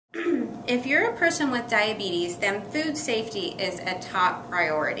If you're a person with diabetes, then food safety is a top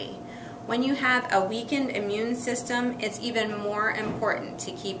priority. When you have a weakened immune system, it's even more important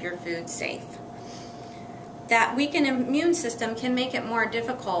to keep your food safe. That weakened immune system can make it more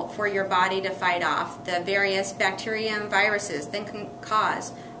difficult for your body to fight off the various bacteria and viruses that can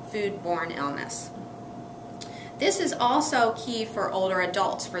cause foodborne illness. This is also key for older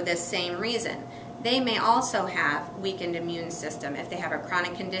adults for this same reason. They may also have weakened immune system if they have a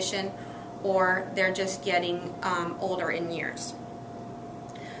chronic condition or they're just getting older in years.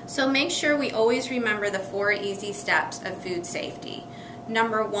 So make sure we always remember the 4 easy steps of food safety.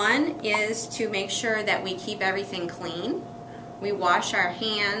 Number 1 is to make sure that we keep everything clean. We wash our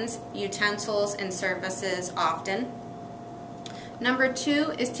hands, utensils, and surfaces often. Number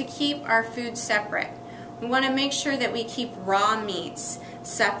 2 is to keep our food separate. We want to make sure that we keep raw meats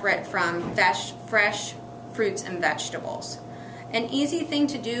separate from fresh fruits and vegetables. An easy thing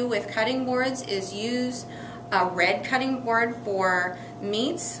to do with cutting boards is use a red cutting board for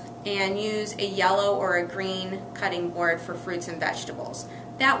meats and use a yellow or a green cutting board for fruits and vegetables.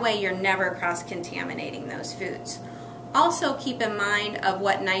 That way you're never cross-contaminating those foods. Also keep in mind of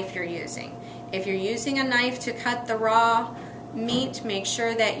what knife you're using. If you're using a knife to cut the raw meat, make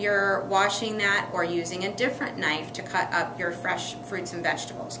sure that you're washing that or using a different knife to cut up your fresh fruits and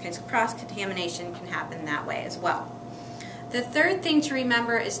vegetables, because cross-contamination can happen that way as well. The third thing to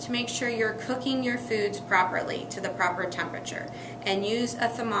remember is to make sure you're cooking your foods properly to the proper temperature, and use a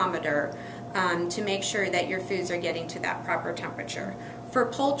thermometer to make sure that your foods are getting to that proper temperature. For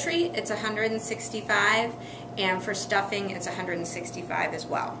poultry, it's 165, and for stuffing, it's 165 as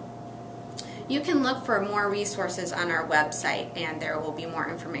well. You can look for more resources on our website, and there will be more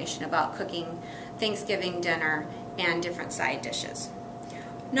information about cooking Thanksgiving dinner and different side dishes.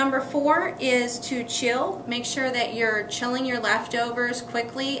 Number 4 is to chill. Make sure that you're chilling your leftovers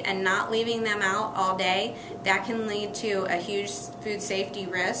quickly and not leaving them out all day. That can lead to a huge food safety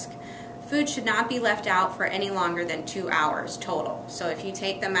risk. Food should not be left out for any longer than 2 hours total. So if you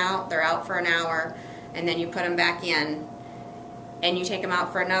take them out, they're out for an hour, and then you put them back in, and you take them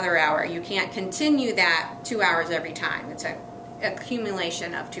out for another hour. You can't continue that 2 hours every time. It's an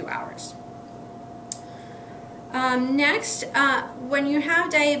accumulation of 2 hours. Next, when you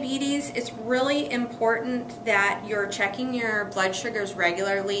have diabetes, it's really important that you're checking your blood sugars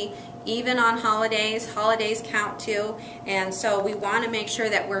regularly, even on holidays. Holidays count too, and so we want to make sure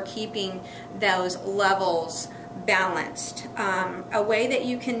that we're keeping those levels balanced. A way that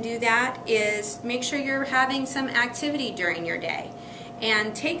you can do that is make sure you're having some activity during your day,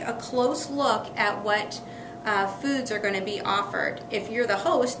 and take a close look at what foods are going to be offered. If you're the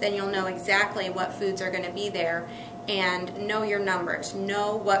host, then you'll know exactly what foods are going to be there and know your numbers.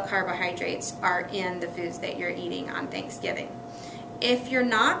 Know what carbohydrates are in the foods that you're eating on Thanksgiving. If you're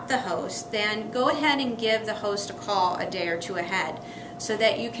not the host, then go ahead and give the host a call a day or two ahead so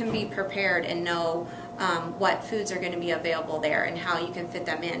that you can be prepared and know what foods are going to be available there and how you can fit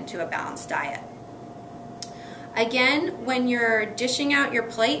them into a balanced diet. Again, when you're dishing out your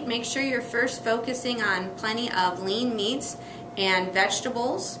plate, make sure you're first focusing on plenty of lean meats and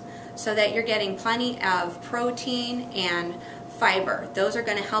vegetables so that you're getting plenty of protein and fiber. Those are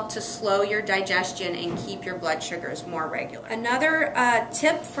going to help to slow your digestion and keep your blood sugars more regular. Another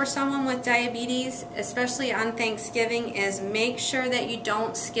tip for someone with diabetes, especially on Thanksgiving, is make sure that you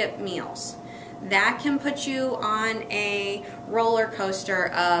don't skip meals. That can put you on a roller coaster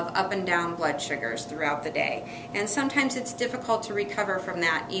of up and down blood sugars throughout the day. And sometimes it's difficult to recover from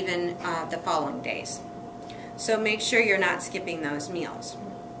that even the following days. So make sure you're not skipping those meals.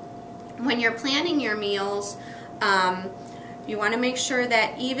 When you're planning your meals, you want to make sure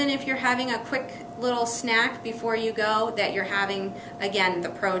that even if you're having a quick little snack before you go, that you're having, again, the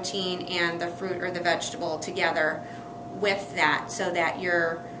protein and the fruit or the vegetable together with that, so that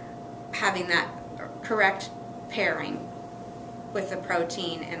you're having that correct pairing with the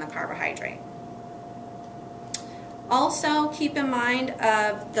protein and the carbohydrate. Also, keep in mind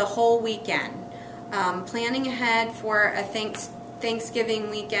of the whole weekend. Planning ahead for a Thanksgiving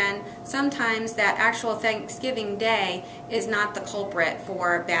weekend, sometimes that actual Thanksgiving day is not the culprit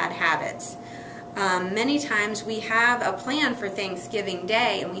for bad habits. Many times we have a plan for Thanksgiving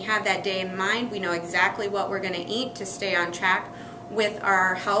Day, and we have that day in mind. We know exactly what we're going to eat to stay on track with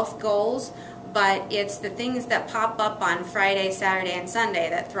our health goals, but it's the things that pop up on Friday, Saturday, and Sunday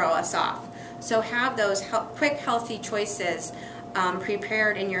that throw us off. So have those quick, healthy choices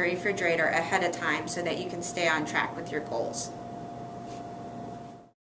prepared in your refrigerator ahead of time so that you can stay on track with your goals.